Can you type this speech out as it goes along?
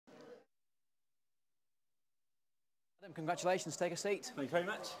Adam, congratulations, take a seat. Thank you very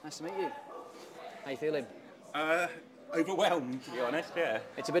much. Nice to meet you. How you feeling? Overwhelmed, to be honest, yeah.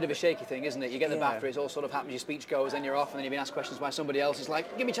 It's a bit of a shaky thing, isn't it? You get the BAFTA, it's all sort of happens, your speech goes, then you're off, and then you've been asked questions by somebody else. It's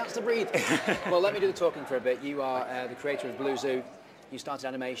like, give me a chance to breathe. Well, let me do the talking for a bit. You are the creator of Blue Zoo. You started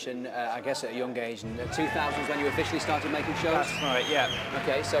animation, I guess, at a young age, and 2000 was when you officially started making shows? That's right, yeah.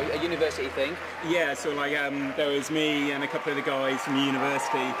 Okay, so a university thing? Yeah, so like there was me and a couple of the guys from the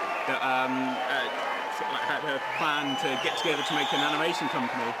university that sort of like had a plan to get together to make an animation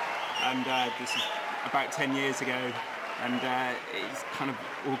company, and this is about 10 years ago, and it's kind of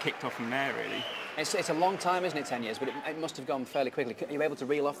all kicked off from there, really. It's a long time, isn't it, 10 years, but it must have gone fairly quickly. Are you able to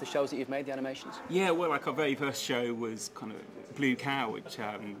reel off the shows that you've made, the animations? Yeah, well, like our very first show was kind of Blue Cow, which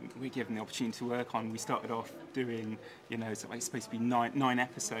we were given the opportunity to work on. We started off doing, you know, it's supposed to be nine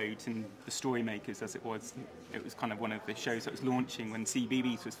episodes, and the Story Makers, as it was kind of one of the shows that was launching when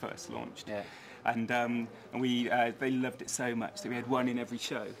CBeebies was first launched. Yeah. And they loved it so much that we had one in every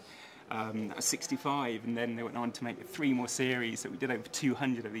show. That was 65, and then they went on to make 3 more series, so we did over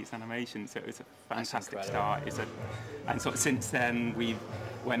 200 of these animations, so it was a fantastic start. And sort of since then we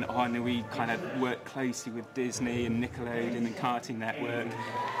went on and we kind of worked closely with Disney and Nickelodeon and Cartoon Network.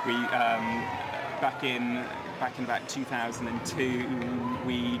 We back in about 2002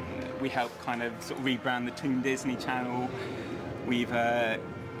 we helped kind of sort of rebrand the Toon Disney Channel. We've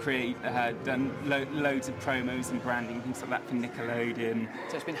done loads of promos and branding, things like that for Nickelodeon.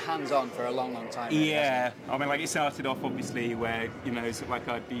 So it's been hands-on for a long, long time. Yeah, I mean, like it started off obviously where, you know, sort of like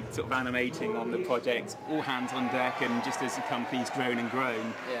I'd be sort of animating on the project, all hands on deck, and just as the company's grown and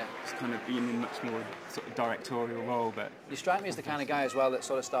grown, yeah, it's kind of been in much more sort of directorial role. But you strike me as the kind of guy as well that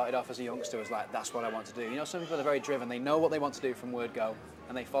sort of started off as a youngster, was like, that's what I want to do. You know, some people are very driven, they know what they want to do from word go,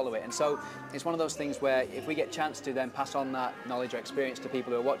 and they follow it. And so it's one of those things where if we get a chance to then pass on that knowledge or experience to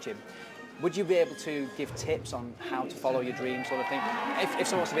people who are watching, would you be able to give tips on how to follow your dream, sort of thing? If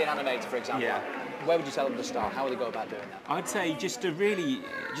someone wants to be an animator, for example, yeah, where would you tell them to start? How would they go about doing that? I'd say just to really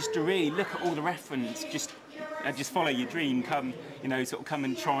look at all the reference, just follow your dream. Come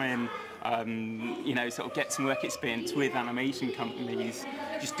and try and you know, sort of get some work experience with animation companies.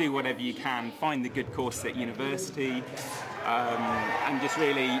 Just do whatever you can. Find the good courses at university, and just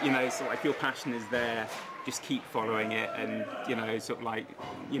really, you know, sort of like, if your passion is there, just keep following it. And, you know, sort of like,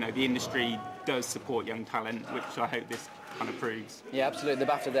 you know, the industry does support young talent, which I hope this kind of proves. Yeah, absolutely.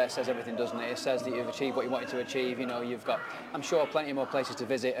 The BAFTA there says everything, doesn't it? It says that you've achieved what you wanted to achieve. You know, you've got, I'm sure, plenty more places to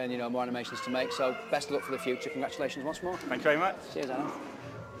visit and, you know, more animations to make. So best of luck for the future. Congratulations once more. Thank you very much. Cheers, Alan.